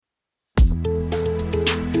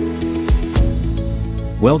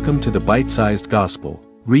Welcome to the Bite-Sized Gospel.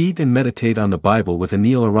 Read and meditate on the Bible with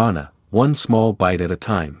Anil Arana, one small bite at a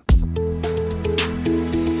time.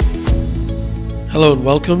 Hello and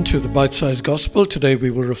welcome to the Bite-Sized Gospel. Today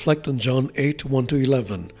we will reflect on John 8,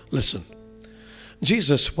 1-11. Listen.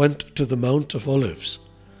 Jesus went to the Mount of Olives.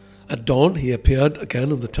 At dawn he appeared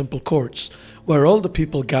again in the temple courts, where all the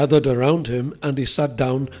people gathered around him, and he sat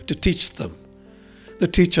down to teach them. The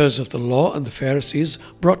teachers of the law and the Pharisees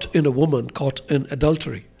brought in a woman caught in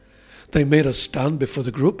adultery. They made her stand before the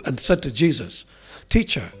group and said to Jesus,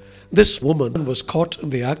 "Teacher, this woman was caught in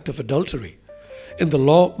the act of adultery. In the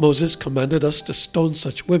law, Moses commanded us to stone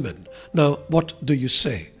such women. Now, what do you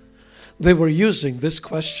say?" They were using this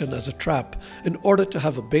question as a trap in order to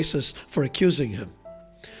have a basis for accusing him.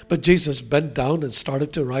 But Jesus bent down and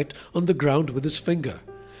started to write on the ground with his finger.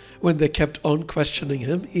 When they kept on questioning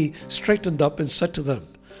him, he straightened up and said to them,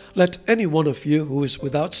 "Let any one of you who is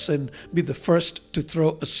without sin be the first to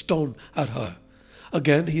throw a stone at her."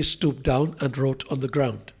 Again he stooped down and wrote on the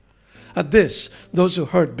ground. At this, those who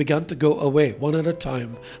heard began to go away one at a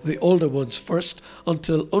time, the older ones first,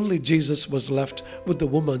 until only Jesus was left with the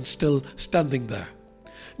woman still standing there.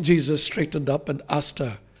 Jesus straightened up and asked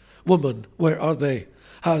her, "Woman, where are they?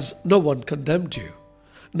 Has no one condemned you?"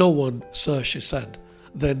 "No one, sir," she said.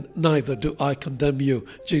 "Then neither do I condemn you,"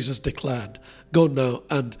 Jesus declared. "Go now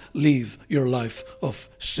and leave your life of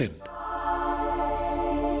sin."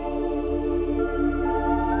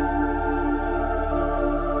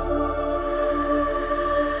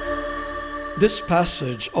 This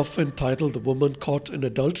passage, often titled "The Woman Caught in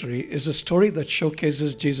Adultery," is a story that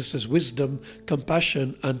showcases Jesus' wisdom,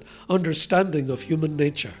 compassion, and understanding of human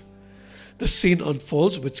nature. The scene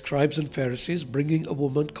unfolds with scribes and Pharisees bringing a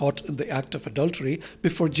woman caught in the act of adultery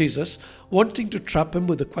before Jesus, wanting to trap him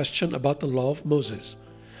with a question about the law of Moses.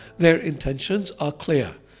 Their intentions are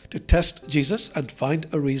clear: to test Jesus and find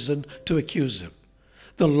a reason to accuse him.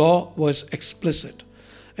 The law was explicit.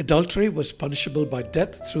 Adultery was punishable by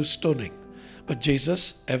death through stoning. But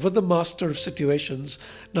Jesus, ever the master of situations,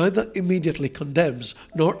 neither immediately condemns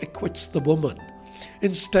nor acquits the woman.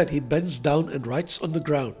 Instead, he bends down and writes on the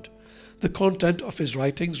ground. The content of his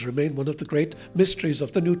writings remain one of the great mysteries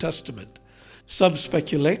of the New Testament. Some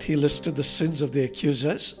speculate he listed the sins of the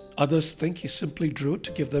accusers. Others think he simply drew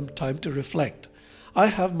to give them time to reflect. I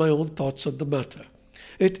have my own thoughts on the matter.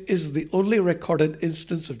 It is the only recorded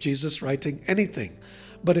instance of Jesus writing anything,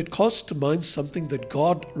 but it calls to mind something that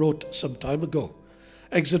God wrote some time ago.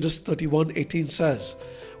 Exodus 31:18 says,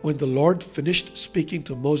 "When the Lord finished speaking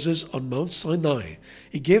to Moses on Mount Sinai,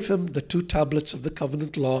 he gave him the 2 tablets of the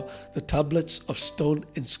covenant law, the tablets of stone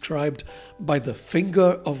inscribed by the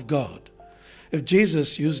finger of God." If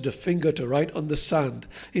Jesus used a finger to write on the sand,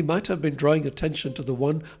 he might have been drawing attention to the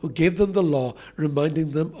one who gave them the law,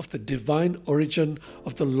 reminding them of the divine origin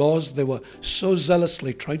of the laws they were so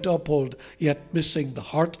zealously trying to uphold, yet missing the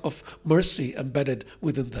heart of mercy embedded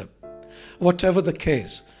within them. Whatever the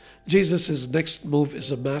case, Jesus' next move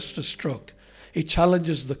is a masterstroke. He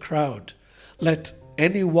challenges the crowd. "Let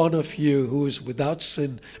any one of you who is without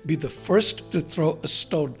sin be the first to throw a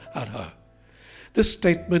stone at her." This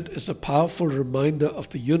statement is a powerful reminder of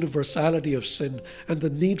the universality of sin and the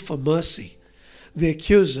need for mercy. The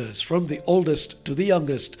accusers, from the oldest to the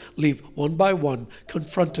youngest, leave one by one,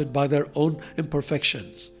 confronted by their own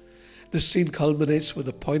imperfections. The scene culminates with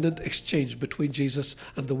a poignant exchange between Jesus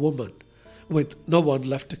and the woman. With no one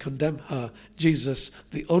left to condemn her, Jesus,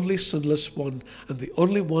 the only sinless one and the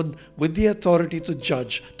only one with the authority to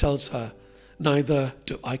judge, tells her, "Neither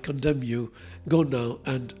do I condemn you. Go now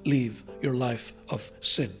and leave your life of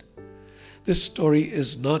sin." This story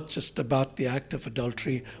is not just about the act of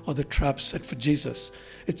adultery or the trap set for Jesus.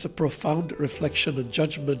 It's a profound reflection on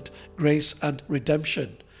judgment, grace, and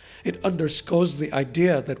redemption. It underscores the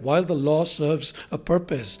idea that while the law serves a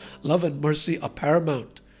purpose, love and mercy are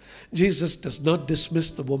paramount. Jesus does not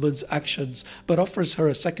dismiss the woman's actions, but offers her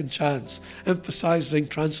a second chance, emphasizing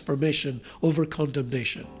transformation over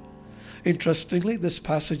condemnation. Interestingly, this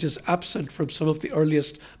passage is absent from some of the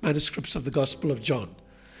earliest manuscripts of the Gospel of John.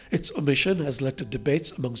 Its omission has led to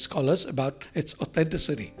debates among scholars about its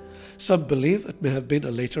authenticity. Some believe it may have been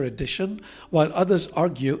a later addition, while others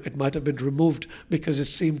argue it might have been removed because it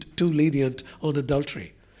seemed too lenient on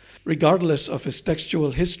adultery. Regardless of its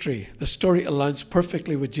textual history, the story aligns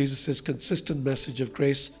perfectly with Jesus' consistent message of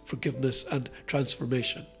grace, forgiveness, and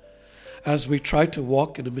transformation. As we try to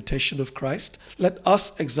walk in imitation of Christ, let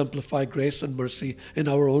us exemplify grace and mercy in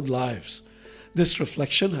our own lives. This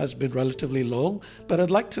reflection has been relatively long, but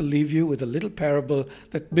I'd like to leave you with a little parable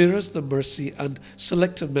that mirrors the mercy and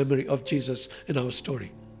selective memory of Jesus in our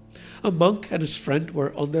story. A monk and his friend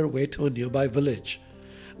were on their way to a nearby village.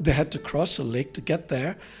 They had to cross a lake to get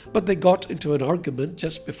there, but they got into an argument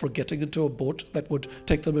just before getting into a boat that would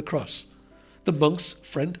take them across. The monk's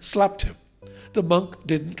friend slapped him. The monk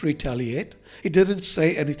didn't retaliate. He didn't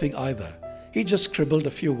say anything either. He just scribbled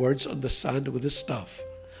a few words on the sand with his staff.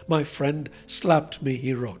 "My friend slapped me,"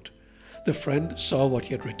 he wrote. The friend saw what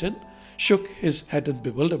he had written, shook his head in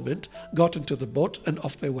bewilderment, got into the boat, and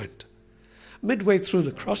off they went. Midway through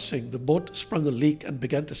the crossing, the boat sprung a leak and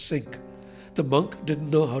began to sink. The monk didn't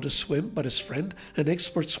know how to swim, but his friend, an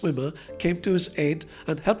expert swimmer, came to his aid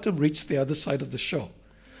and helped him reach the other side of the shore.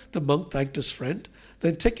 The monk thanked his friend,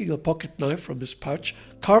 then taking a pocket knife from his pouch,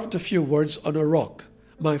 carved a few words on a rock.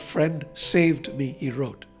 "My friend saved me," he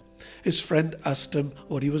wrote. His friend asked him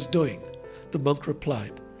what he was doing. The monk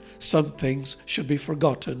replied, "Some things should be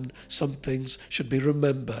forgotten, some things should be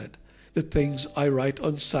remembered. The things I write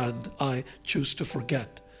on sand, I choose to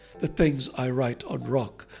forget. The things I write on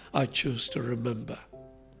rock, I choose to remember."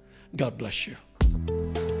 God bless you.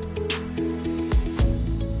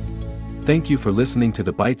 Thank you for listening to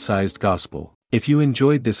the Bite-Sized Gospel. If you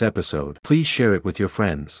enjoyed this episode, please share it with your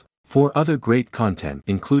friends. For other great content,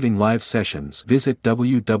 including live sessions, visit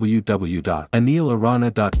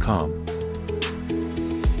www.anilarana.com.